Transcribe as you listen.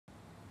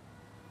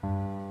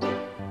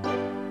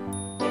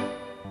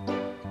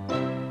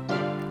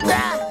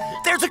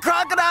There's a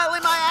crocodile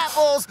in my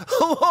apples!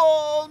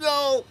 Oh,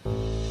 no!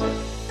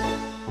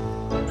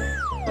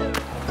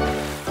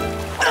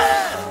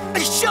 A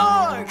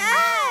shark!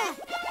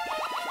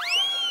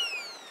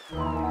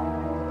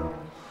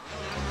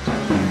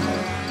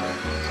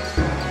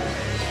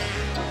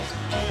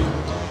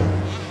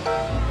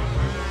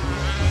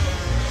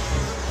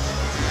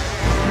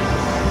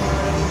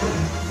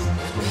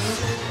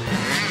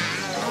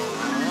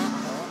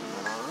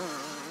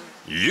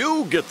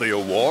 You get the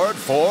award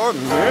for...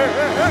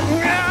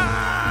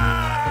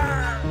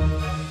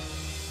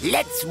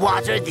 Let's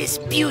water this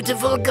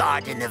beautiful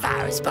garden of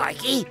ours,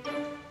 Sparky.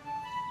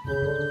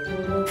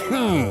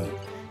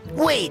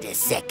 Wait a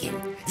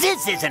second.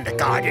 This isn't a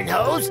garden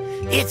hose.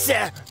 It's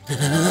a...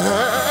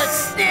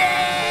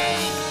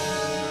 snake!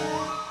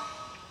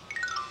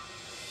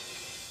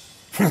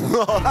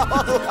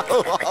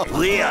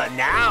 We are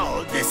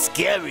now the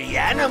Scary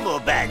Animal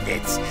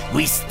Bandits.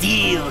 We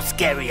steal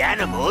scary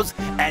animals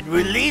and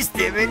release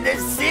them in the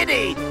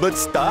city. But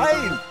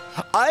Stein,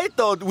 I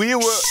thought we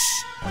were...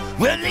 Shh!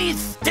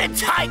 Release the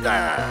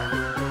tiger!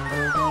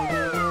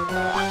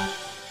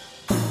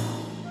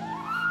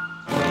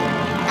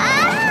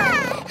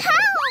 Help!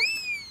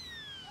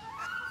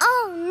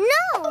 Oh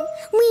no!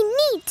 We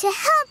need to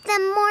help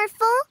them,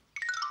 Morphle.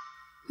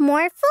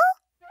 Morphle?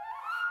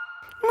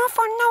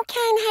 Morphle no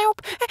can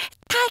help.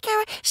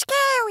 Tiger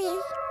scary.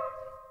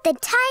 The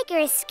tiger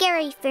is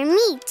scary for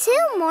me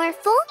too,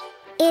 Morphle.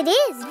 It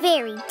is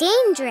very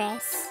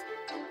dangerous.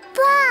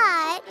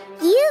 But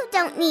you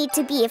don't need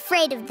to be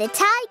afraid of the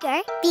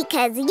tiger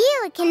because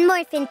you can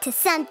morph into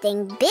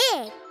something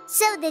big.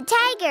 So the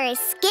tiger is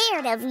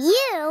scared of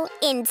you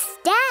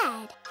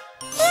instead.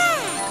 Yeah!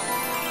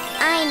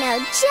 I know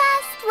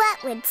just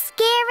what would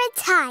scare a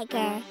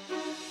tiger.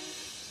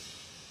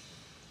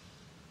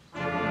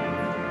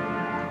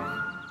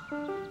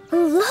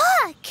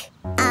 Look!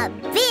 A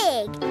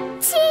big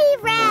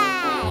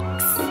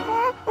T-Rex!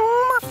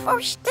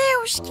 Morphle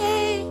still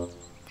scared.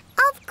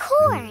 Of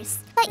course,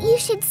 but you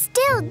should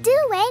still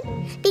do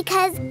it,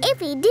 because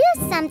if you do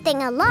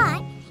something a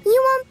lot,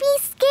 you won't be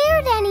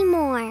scared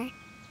anymore.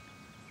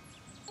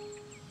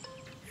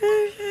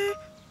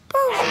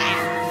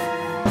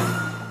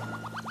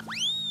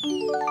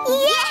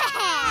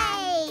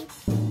 Yay!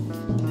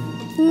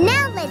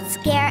 Now let's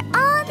scare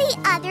all the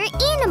other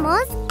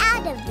animals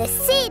out of the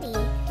city.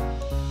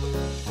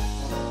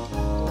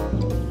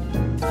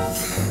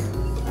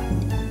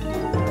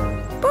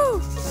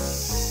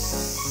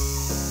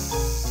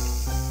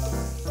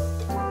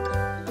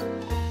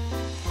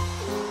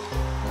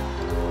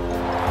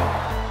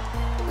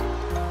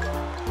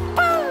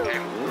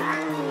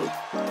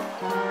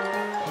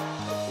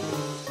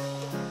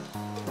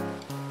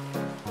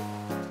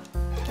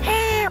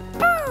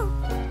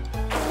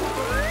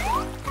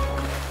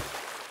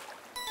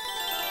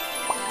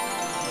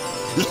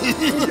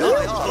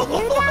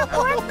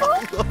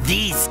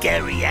 These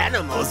scary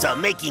animals are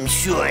making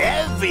sure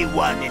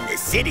everyone in the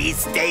city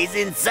stays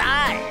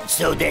inside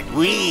so that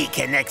we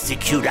can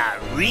execute our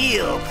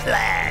real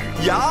plan.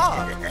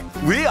 Yeah,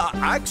 we are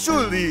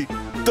actually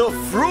the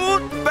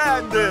Fruit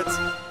Bandits.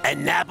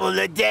 An apple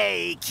a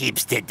day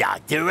keeps the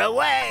doctor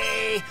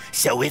away.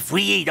 So if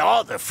we eat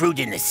all the fruit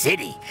in the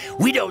city,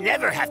 we don't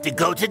ever have to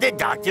go to the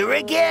doctor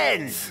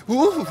again.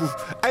 Ooh,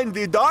 and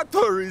the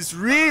doctor is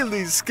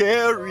really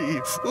scary.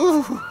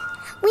 Ooh.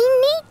 We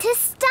need to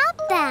stop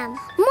them.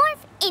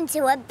 Morph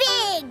into a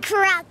big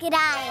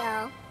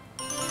crocodile.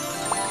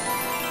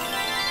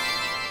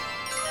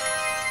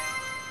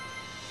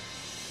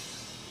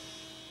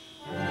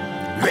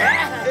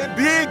 A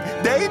big,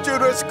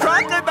 dangerous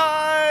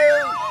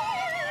crocodile!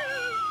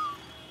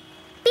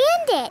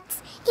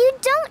 Bandits, you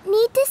don't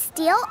need to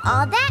steal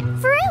all that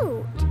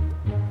fruit.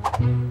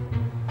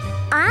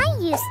 I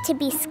used to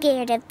be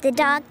scared of the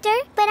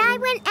doctor, but I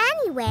went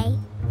anyway.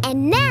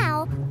 And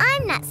now,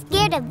 I'm not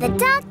scared of the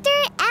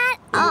doctor at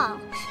all.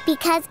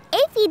 Because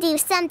if you do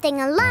something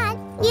a lot,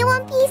 you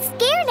won't be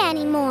scared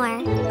anymore.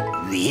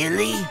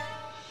 Really?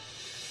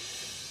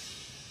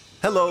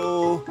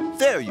 Hello,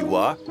 there you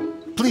are.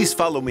 Please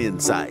follow me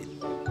inside.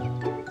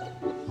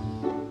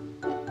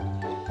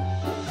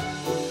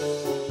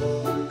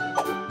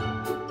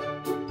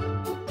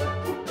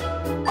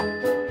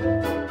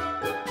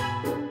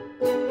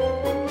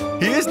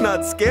 He is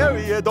not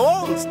scary at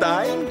all,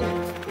 Stein.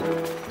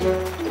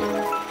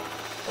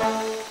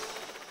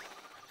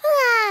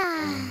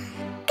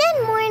 Good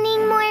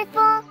morning,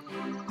 Morphle.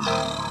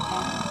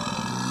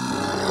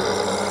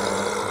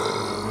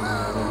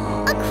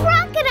 A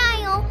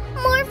crocodile!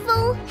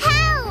 Morphle,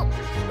 help!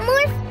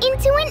 Morph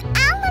into an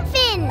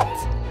elephant!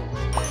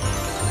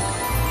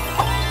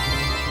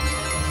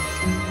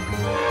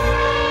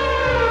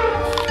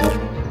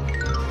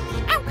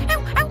 Ow,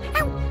 ow, ow,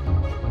 ow.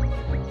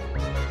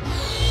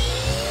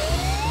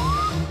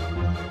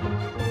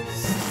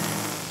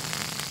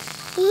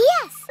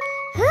 Yes!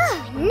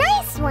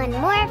 Nice one,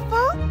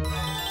 Morphle.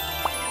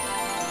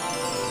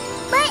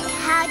 But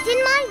how did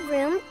my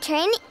room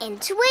turn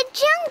into a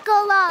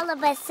jungle all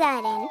of a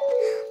sudden?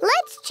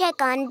 Let's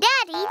check on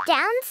Daddy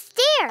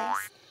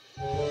downstairs.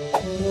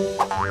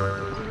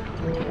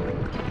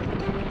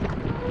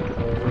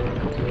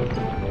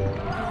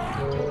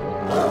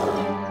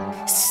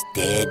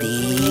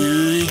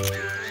 Steady.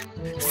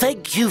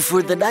 Thank you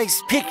for the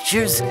nice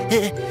pictures.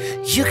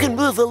 You can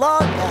move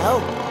along now.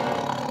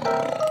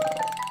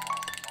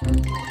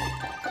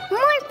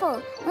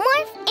 Morphle,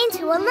 morph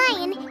into a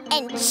lion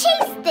and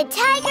chase the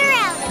tiger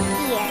out of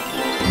here.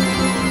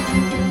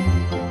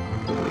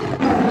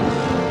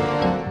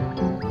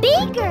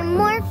 Bigger,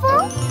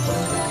 Morphle.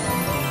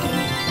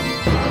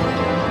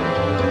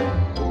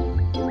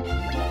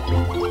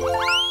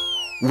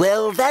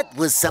 Well, that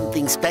was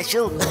something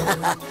special.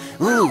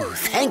 Ooh,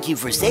 thank you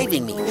for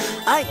saving me.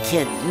 I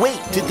can't wait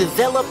to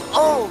develop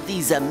all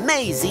these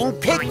amazing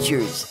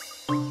pictures.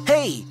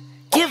 Hey,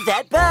 give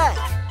that back.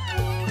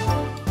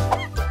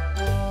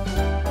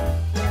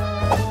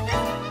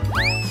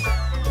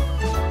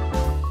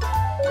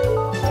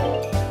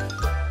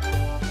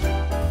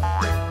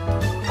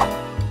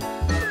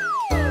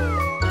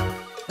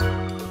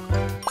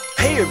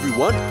 Hey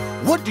everyone,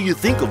 what do you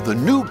think of the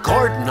new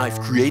garden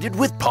I've created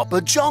with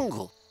Papa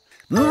Jungle?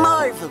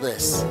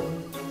 Marvelous.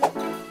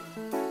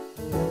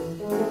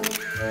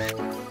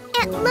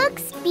 It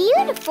looks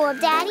beautiful,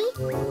 Daddy.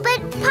 But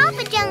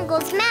Papa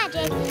Jungle's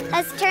magic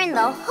has turned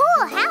the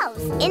whole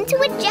house into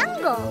a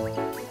jungle.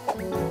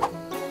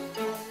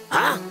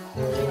 Huh?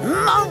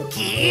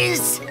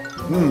 Monkeys?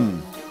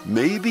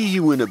 Maybe he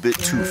went a bit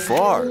too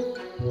far.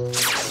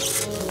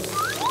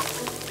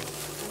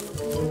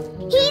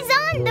 He's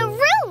on the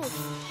roof.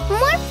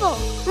 Morphle,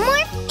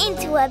 morph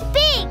into a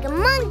big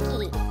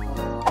monkey.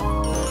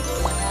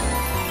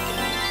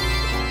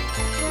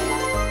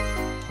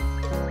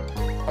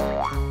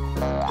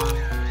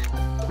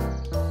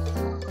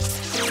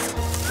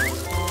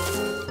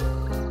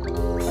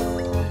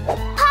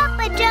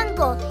 Papa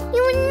Jungle,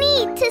 you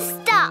need to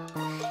stop.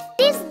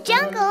 This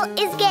jungle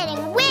is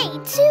getting way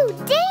too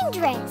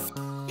dangerous.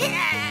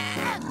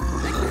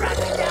 The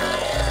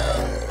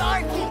crocodile!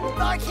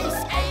 Larky,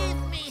 save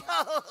me!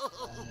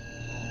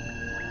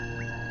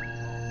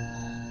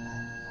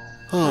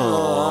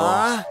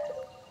 Aww.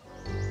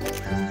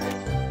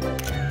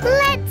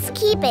 Let's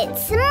keep it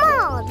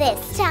small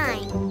this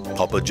time.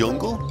 Papa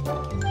Jungle?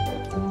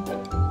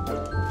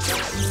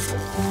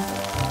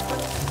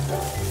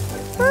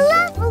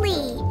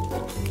 Lovely.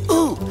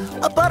 Ooh,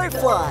 a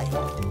butterfly!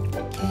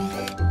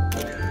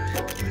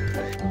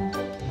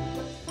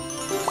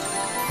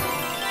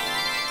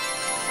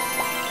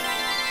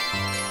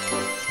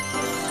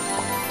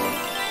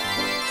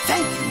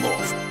 Thank you,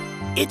 Morph.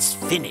 It's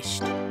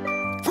finished.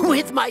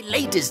 With my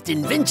latest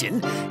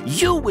invention,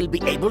 you will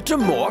be able to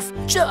morph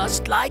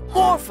just like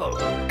Morphle.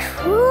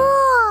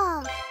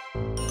 Cool.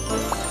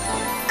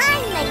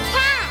 I'm the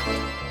cat.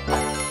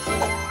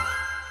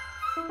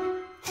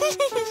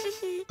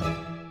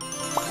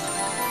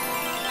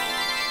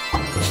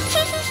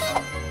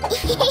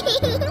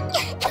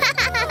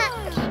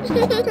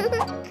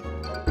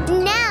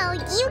 Now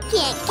you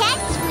can't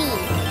catch me.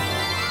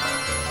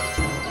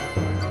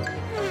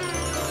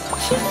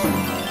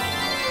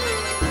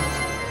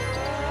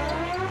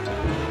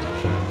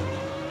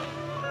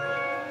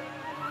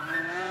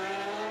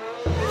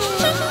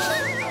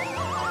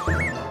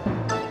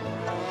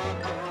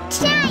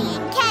 Try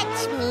and catch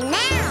me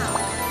now.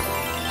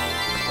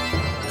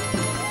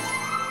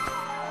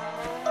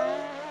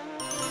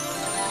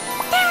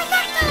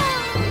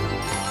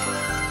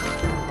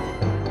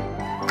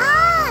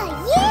 Ah,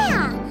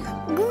 yeah!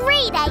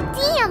 Great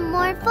idea,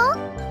 Morphle.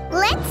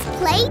 Let's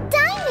play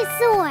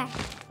Dinosaur.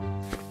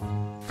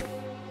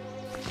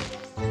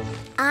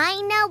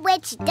 I know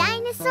which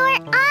dinosaur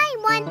I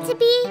want to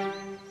be.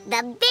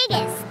 The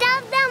biggest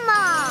of them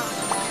all.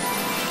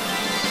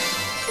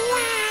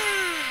 Wow!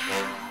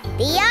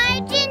 The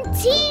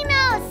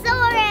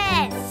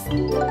Argentinosaurus!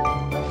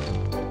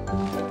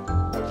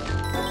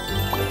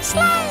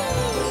 Slay!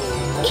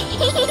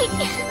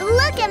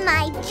 Look at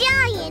my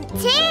giant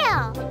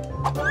tail!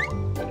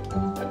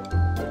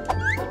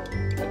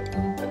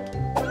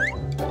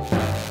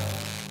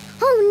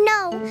 Oh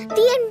no!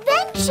 The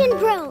invention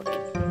broke!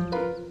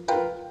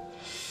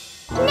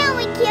 Now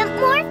I can't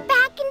morph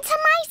back into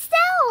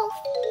myself!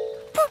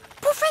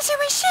 Professor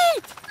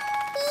Rashid!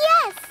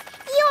 Yes,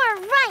 you're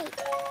right.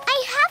 I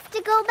have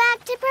to go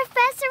back to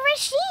Professor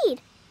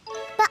Rashid.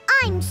 But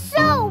I'm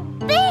so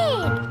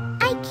big!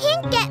 I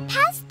can't get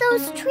past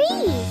those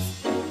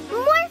trees.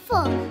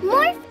 Morphle,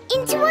 morph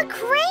into a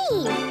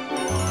crane.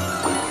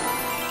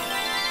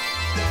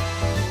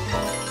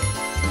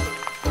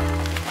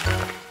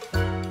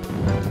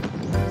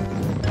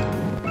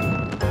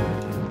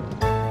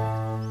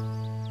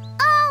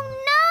 Oh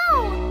no!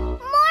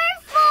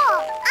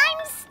 Morphle, I'm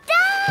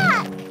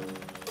stuck!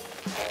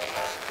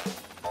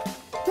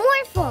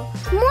 Morphle,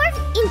 morph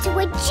into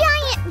a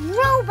giant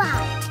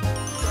robot.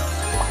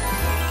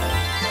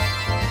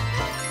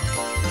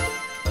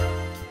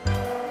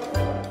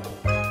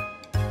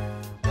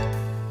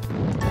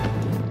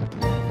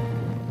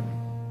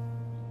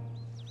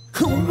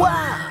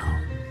 Wow!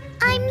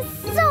 I'm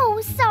so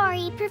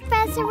sorry,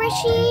 Professor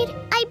Rashid.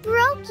 I I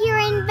broke your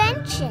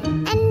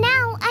invention, and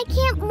now I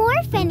can't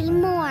morph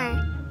anymore.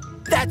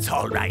 That's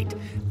all right.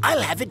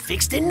 I'll have it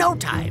fixed in no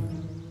time.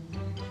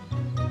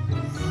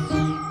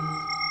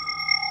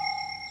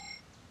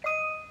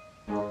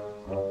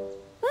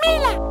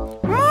 Mila,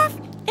 morph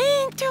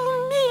into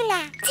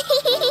Mila.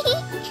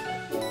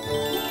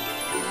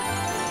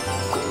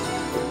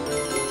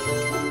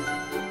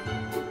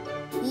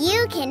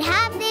 You can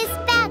have this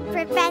back,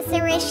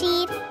 Professor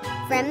Rashid.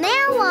 From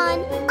now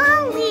on,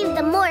 I'll leave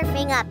the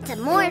morphing up to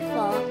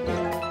Morphle.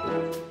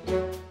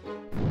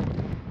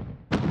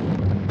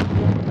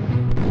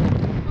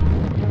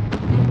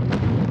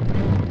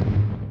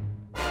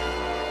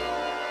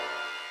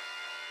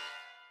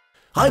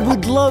 I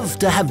would love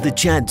to have the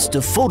chance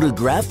to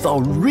photograph a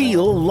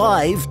real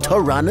live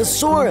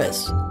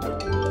Tyrannosaurus.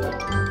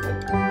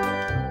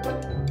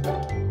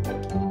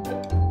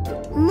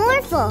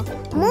 Morphle,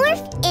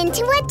 morph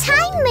into a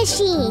time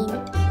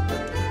machine.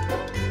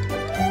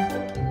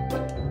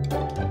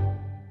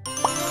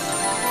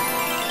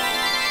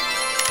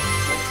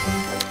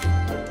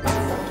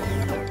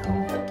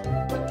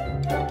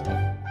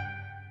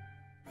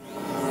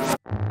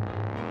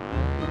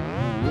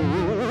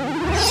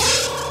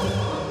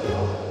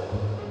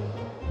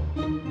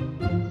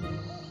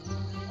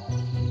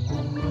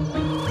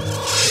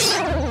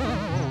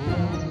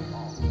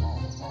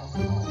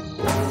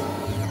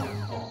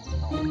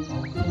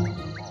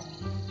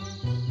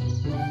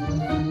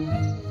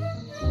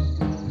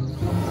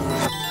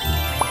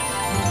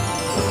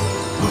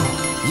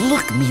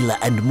 Look, Mila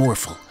and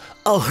Morphle,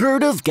 a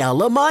herd of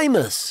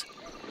Gallimimus.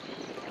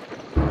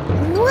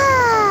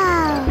 Wow!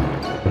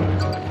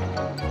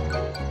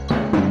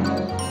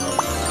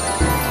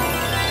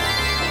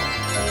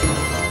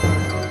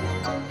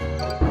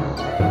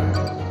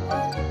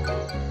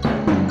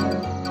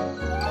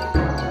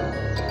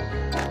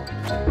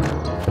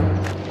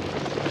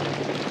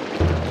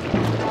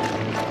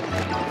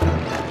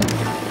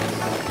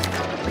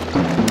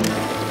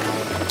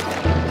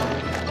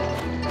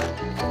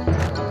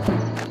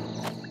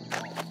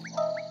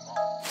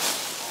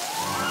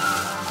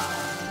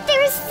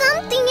 There's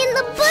something in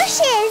the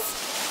bushes!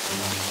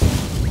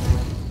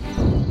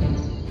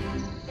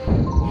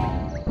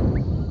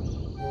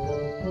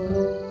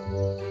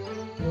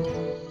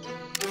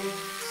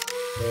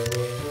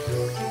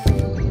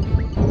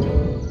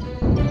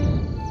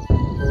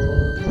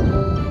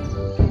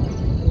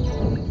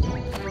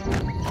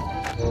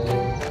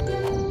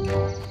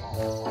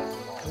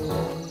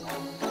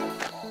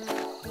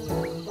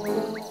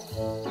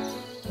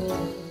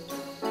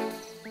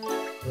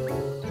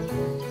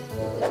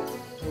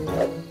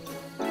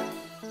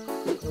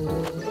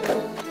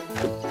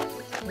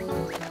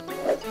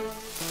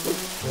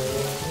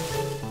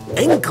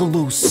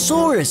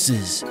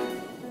 Ankylosauruses.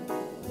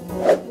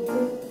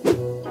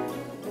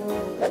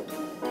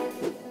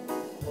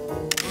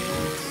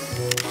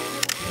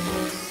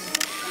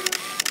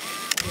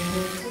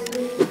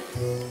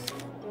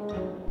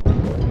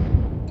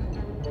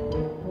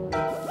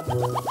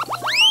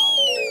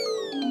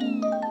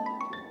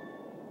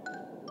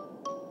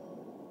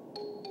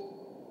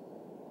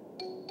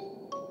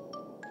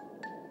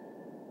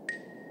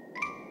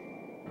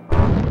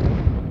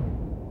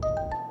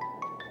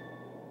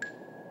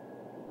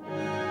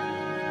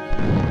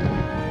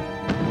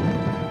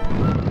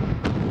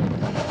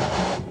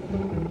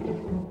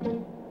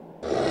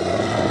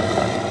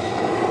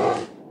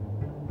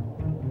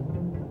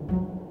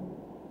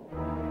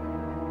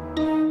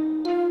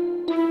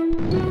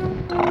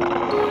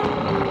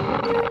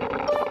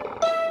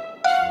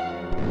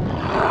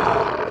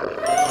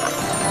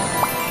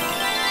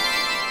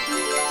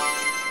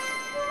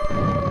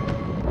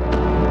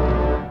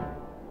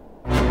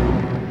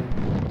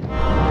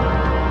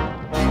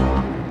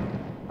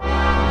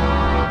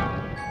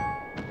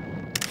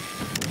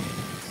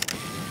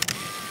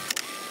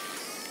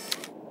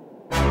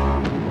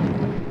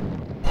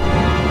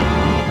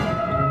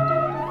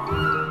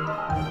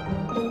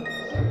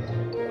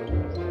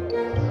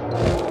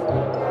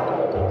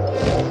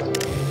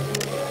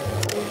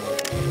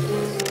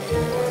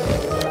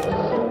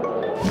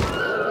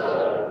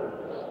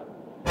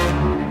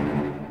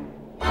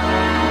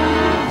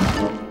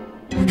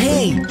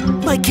 Hey,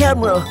 my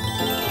camera!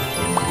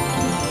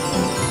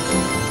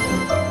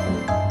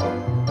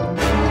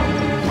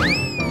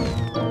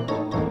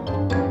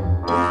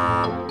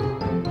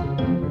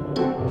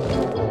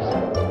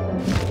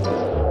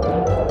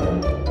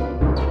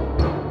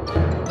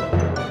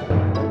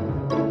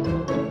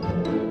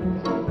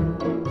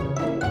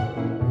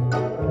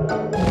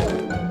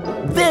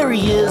 There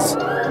he is!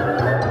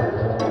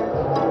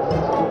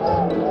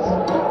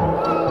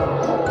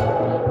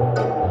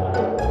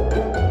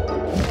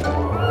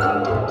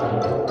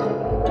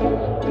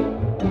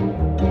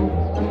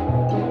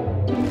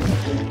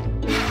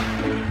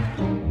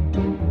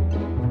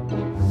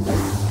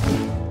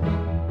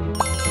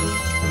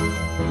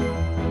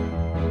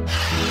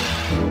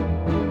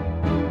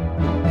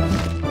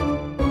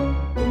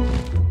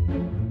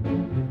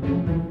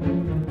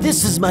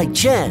 This is my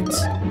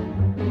chance.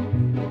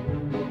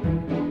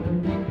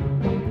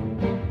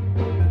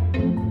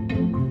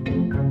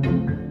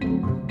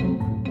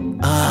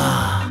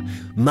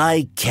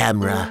 my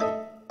camera.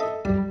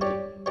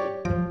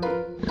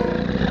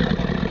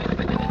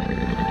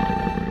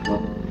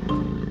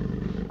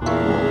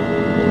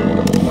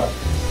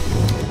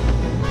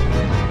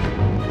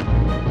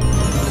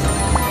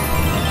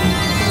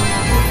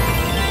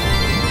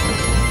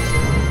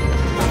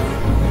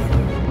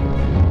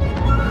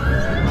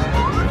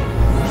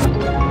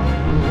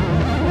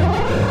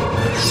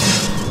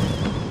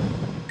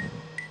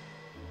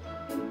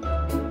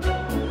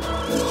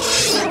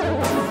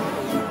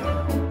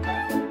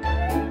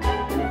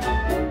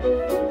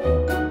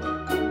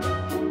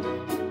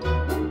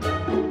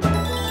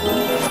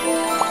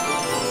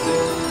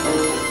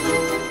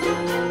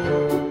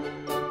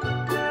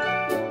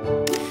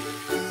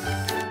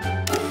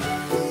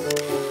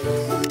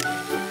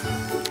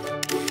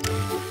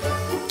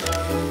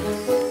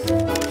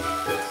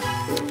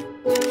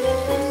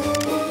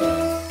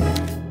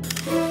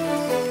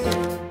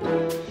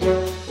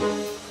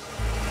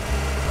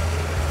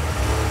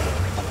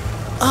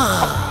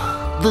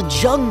 The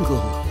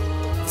jungle,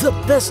 the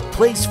best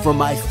place for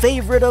my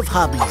favorite of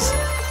hobbies.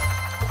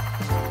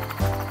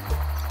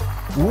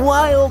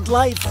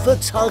 Wildlife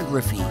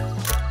photography.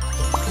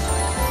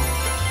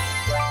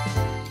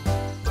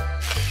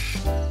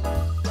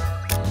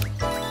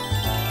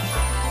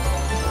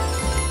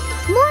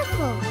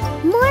 Morphle,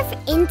 morph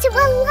into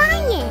a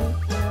lion.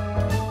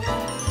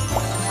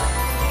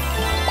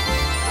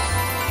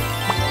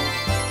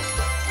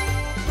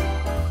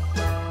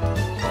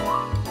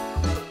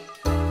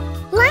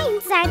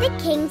 Are the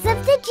kings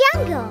of the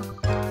jungle.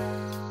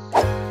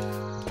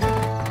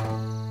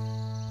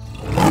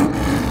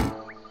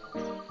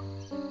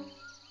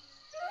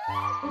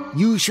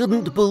 You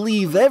shouldn't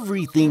believe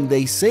everything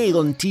they say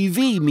on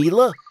TV,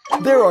 Mila.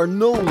 There are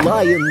no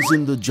lions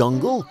in the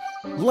jungle.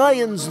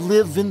 Lions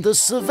live in the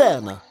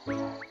savannah.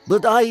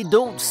 But I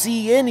don't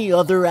see any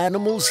other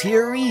animals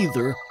here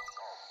either.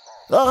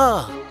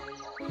 Ah,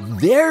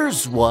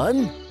 there's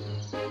one.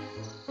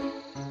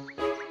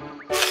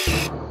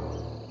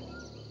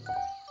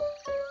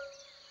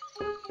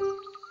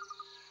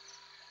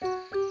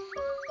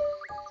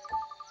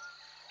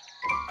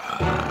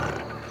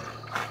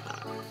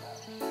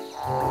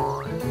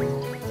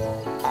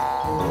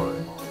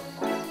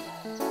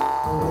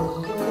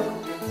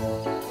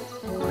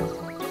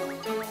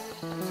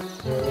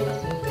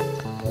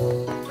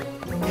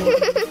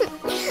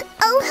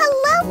 Oh,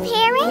 hello,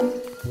 parrot.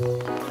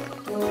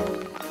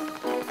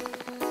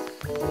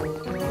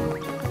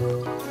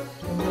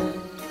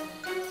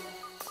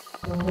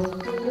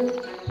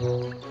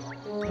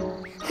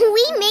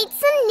 We made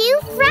some new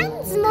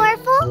friends,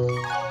 Morphle.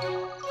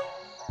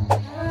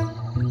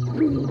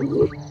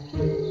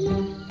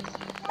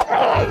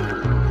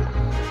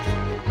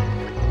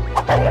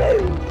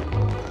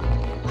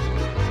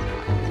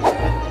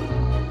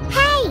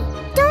 Hey,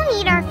 don't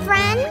eat our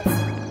friends.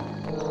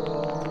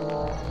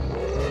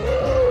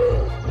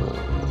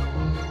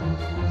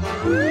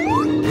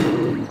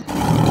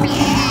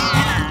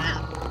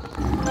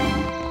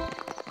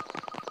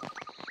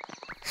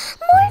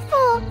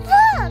 Morphle,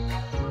 look!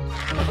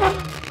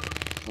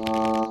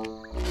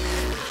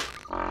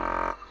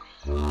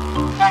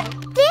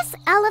 This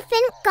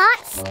elephant got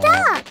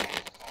stuck.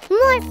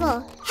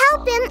 Morphle,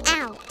 help him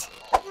out.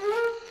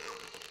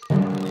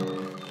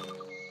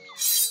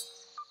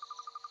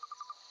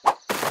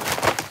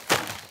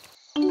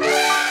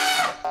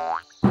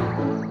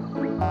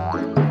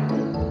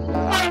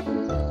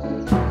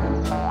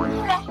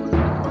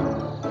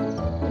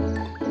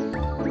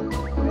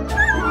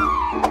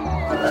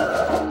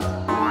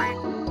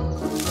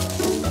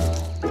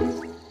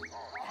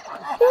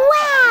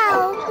 Wow,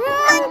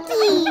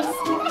 monkeys!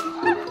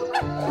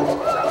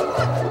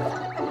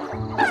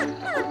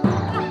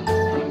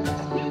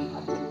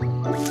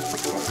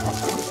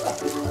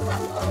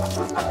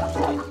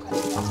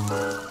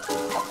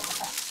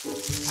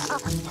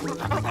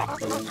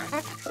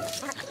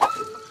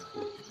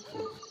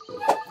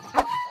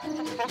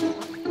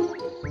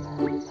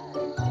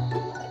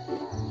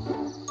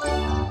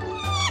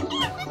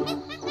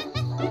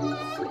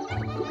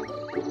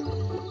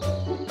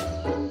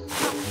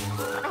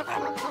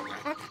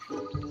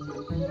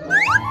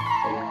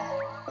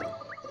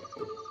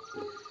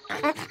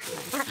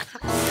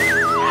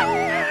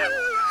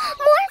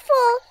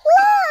 Morphle,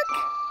 look!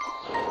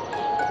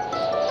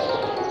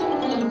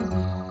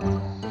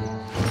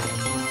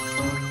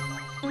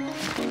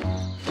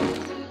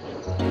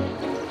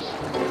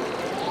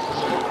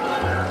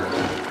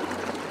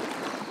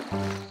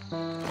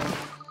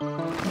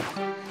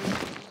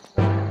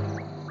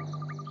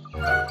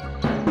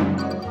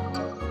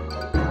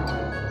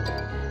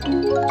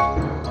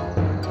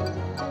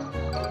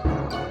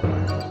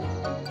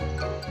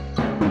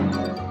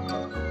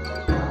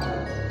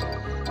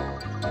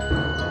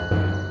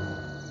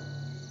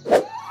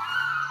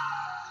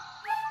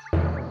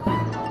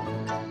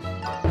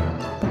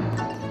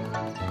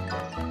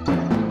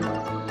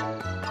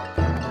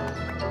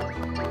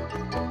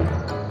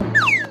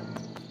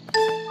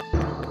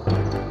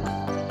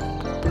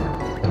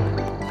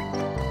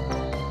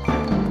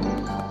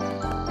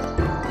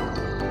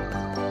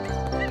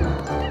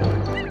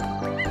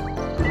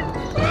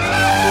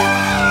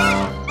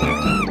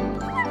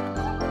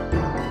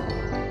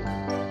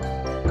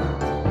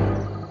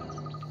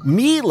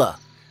 Mila,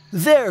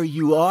 there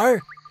you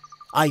are.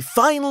 I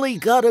finally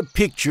got a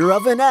picture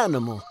of an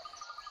animal.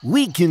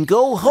 We can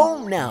go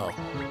home now.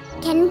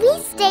 Can we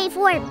stay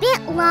for a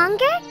bit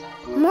longer?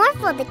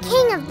 Morphle, the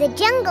king of the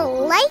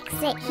jungle,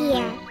 likes it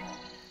here.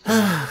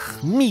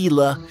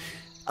 Mila,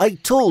 I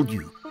told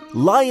you,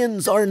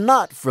 lions are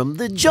not from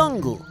the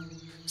jungle,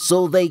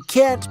 so they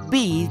can't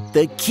be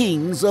the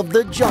kings of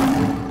the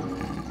jungle.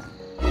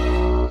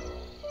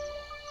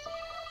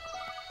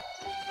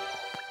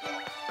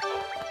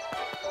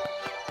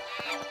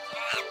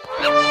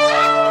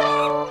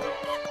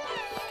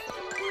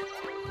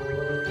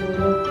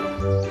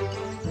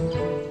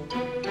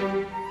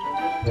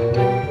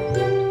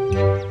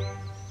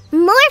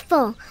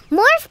 Morphle,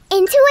 morph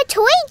into a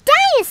toy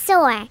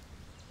dinosaur.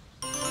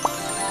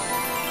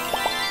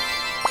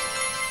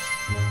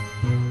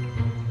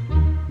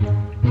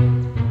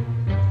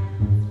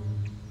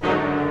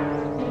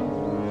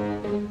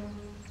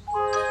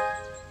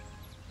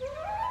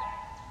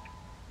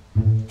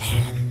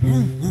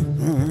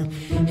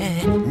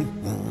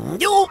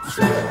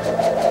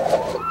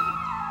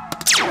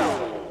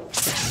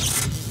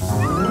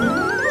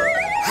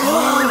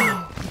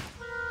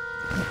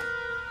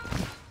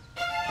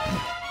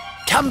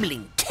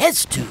 Tumbling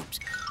test tubes.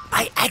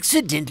 I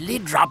accidentally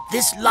dropped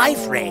this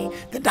life ray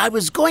that I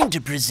was going to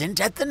present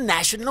at the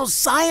National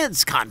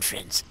Science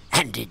Conference,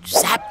 and it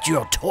zapped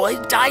your toy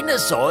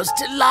dinosaurs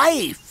to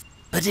life.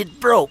 But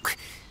it broke,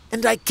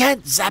 and I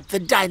can't zap the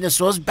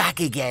dinosaurs back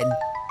again.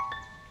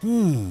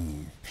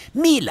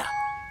 Mila,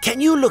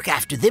 can you look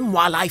after them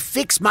while I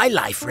fix my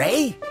life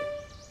ray?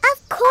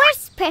 Of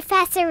course,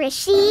 Professor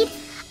Rashid.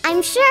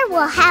 I'm sure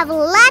we'll have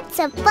lots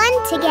of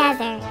fun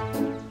together.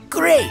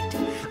 Great!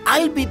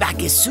 I'll be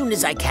back as soon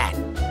as I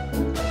can.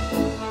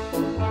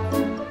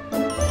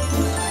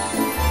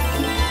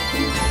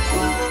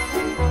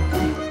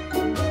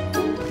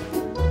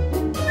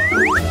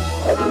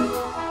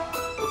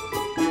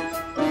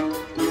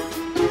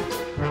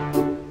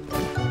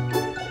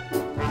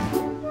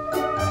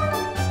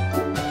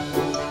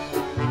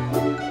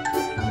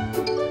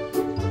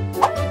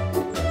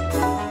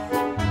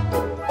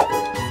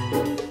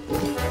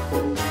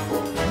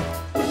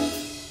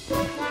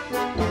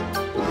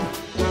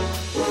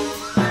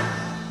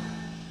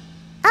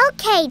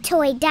 Okay,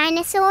 toy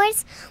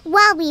dinosaurs,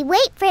 while we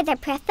wait for the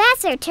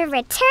professor to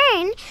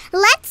return,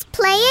 let's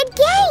play a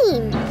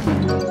game.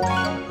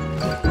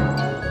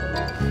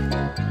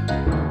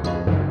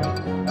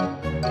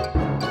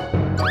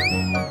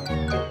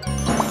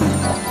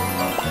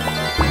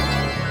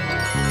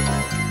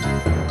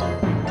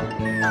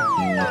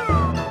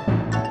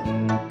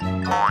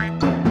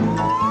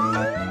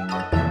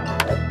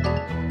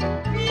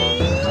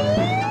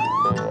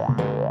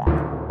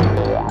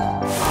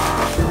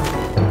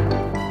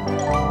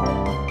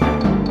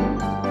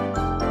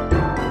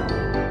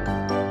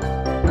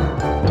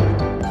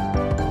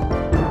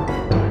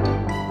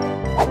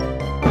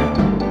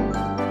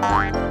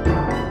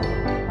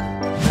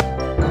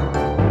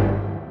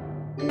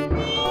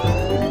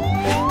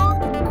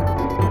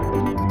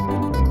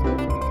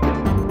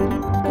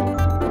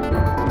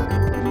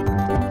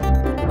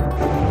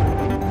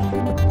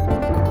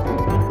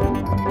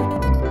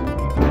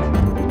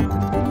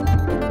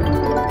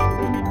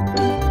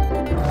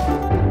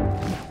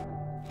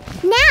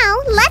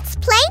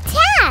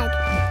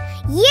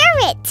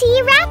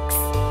 T-Rex?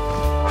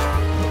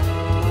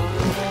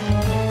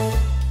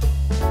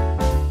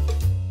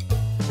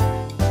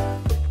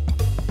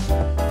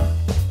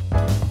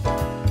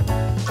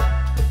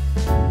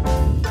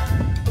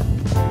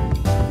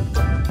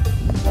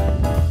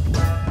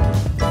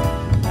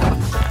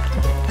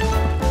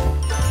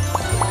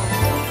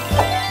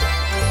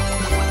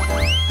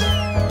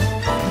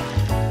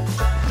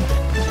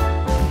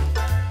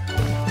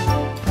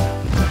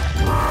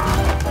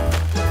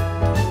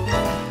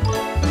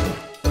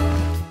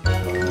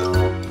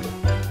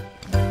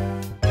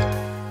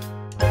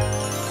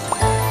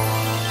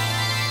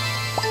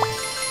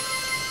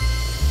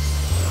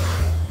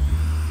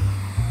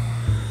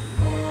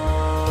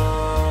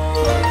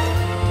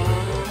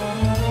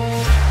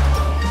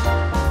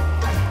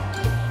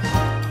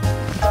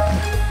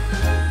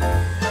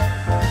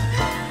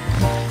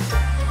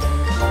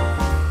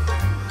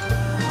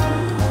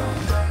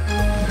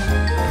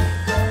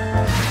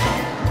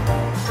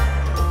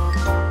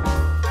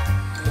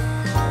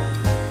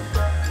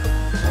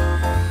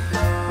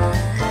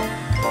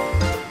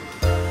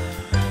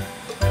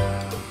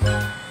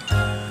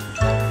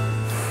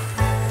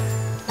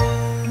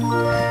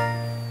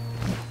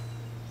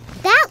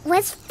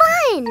 Was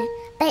fun,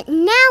 but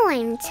now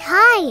I'm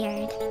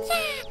tired.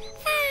 Yeah,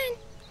 fun.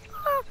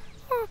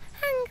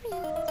 Hungry.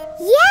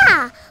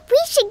 Yeah, we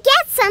should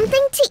get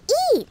something to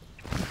eat.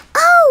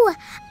 Oh,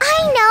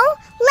 I know.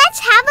 Let's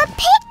have a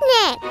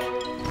picnic.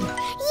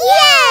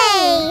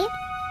 Yay!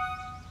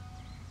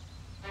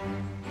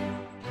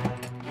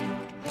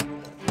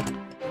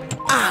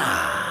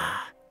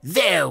 Ah,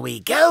 there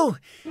we go.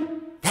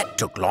 That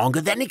took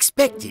longer than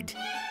expected,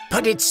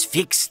 but it's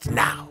fixed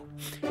now.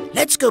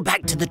 Let's go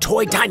back to the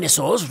toy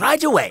dinosaurs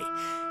right away.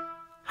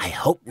 I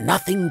hope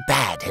nothing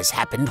bad has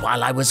happened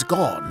while I was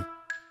gone.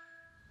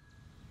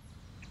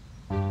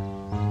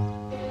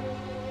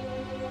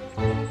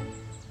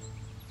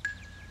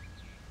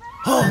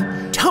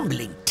 Oh,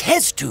 tumbling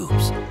test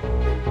tubes.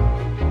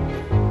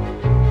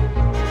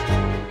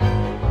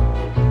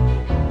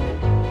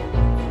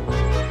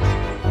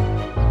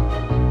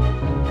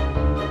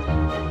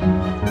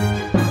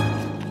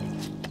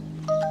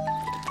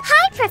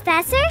 Hi,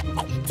 Professor.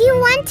 Do you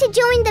want to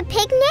join the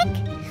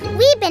picnic?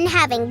 We've been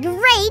having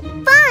great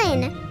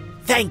fun.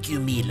 Thank you,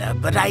 Mila,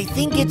 but I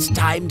think it's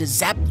time to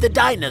zap the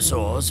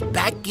dinosaurs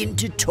back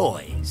into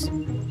toys.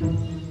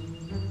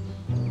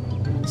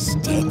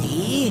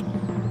 Steady.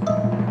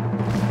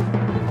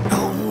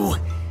 Oh.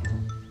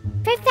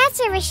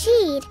 Professor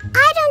Rashid,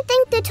 I don't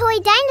think the toy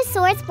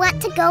dinosaurs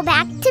want to go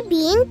back to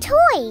being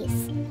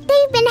toys.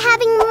 They've been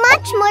having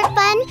much more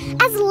fun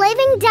as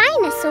living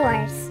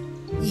dinosaurs.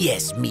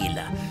 Yes,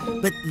 Mila,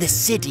 but the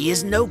city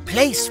is no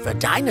place for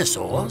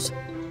dinosaurs.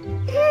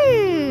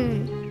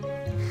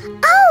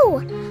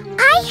 Oh,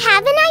 I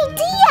have an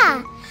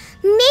idea.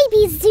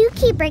 Maybe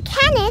Zookeeper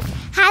Kenneth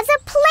has a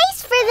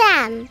place for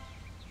them.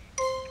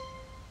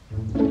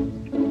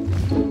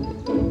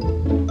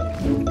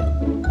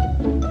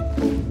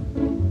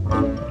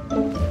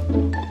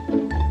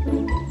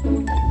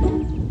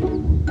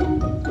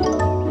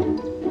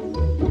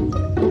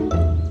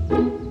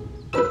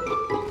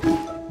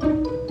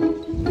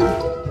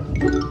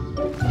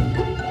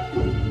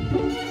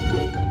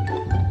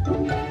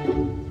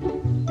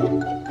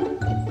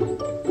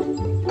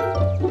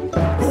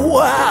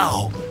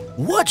 Wow!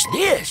 What's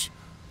this?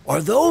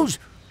 Are those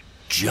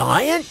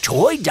giant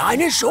toy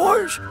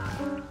dinosaurs?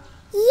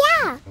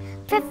 Yeah,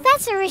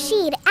 Professor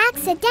Rashid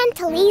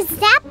accidentally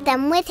zapped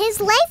them with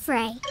his life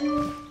ray.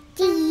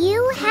 Do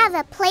you have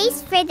a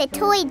place for the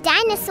toy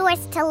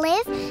dinosaurs to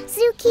live,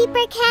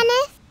 Zookeeper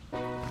Kenneth?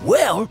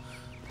 Well,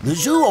 the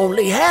zoo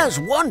only has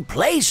one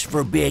place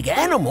for big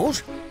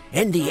animals,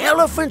 and the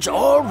elephants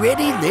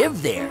already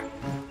live there.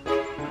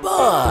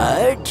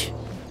 But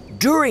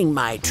during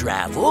my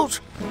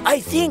travels, I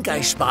think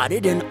I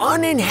spotted an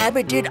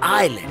uninhabited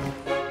island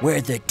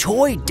where the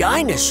toy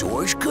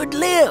dinosaurs could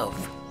live.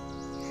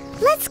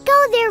 Let's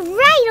go there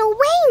right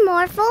away,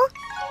 Morphle.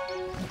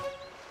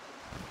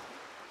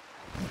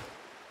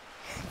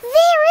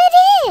 There it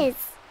is!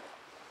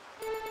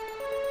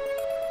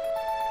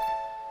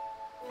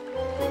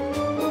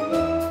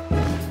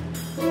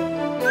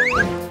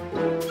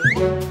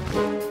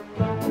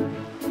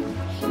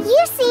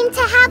 You seem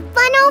to have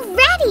fun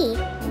already.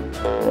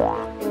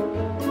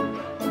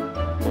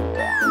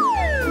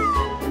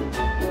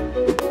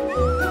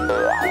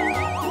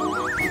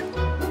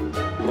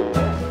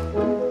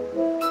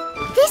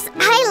 This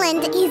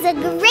island is a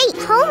great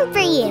home for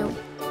you,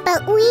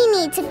 but we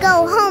need to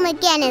go home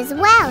again as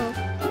well.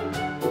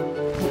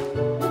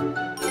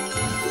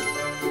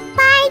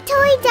 Bye,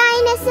 toy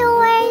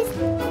dinosaurs.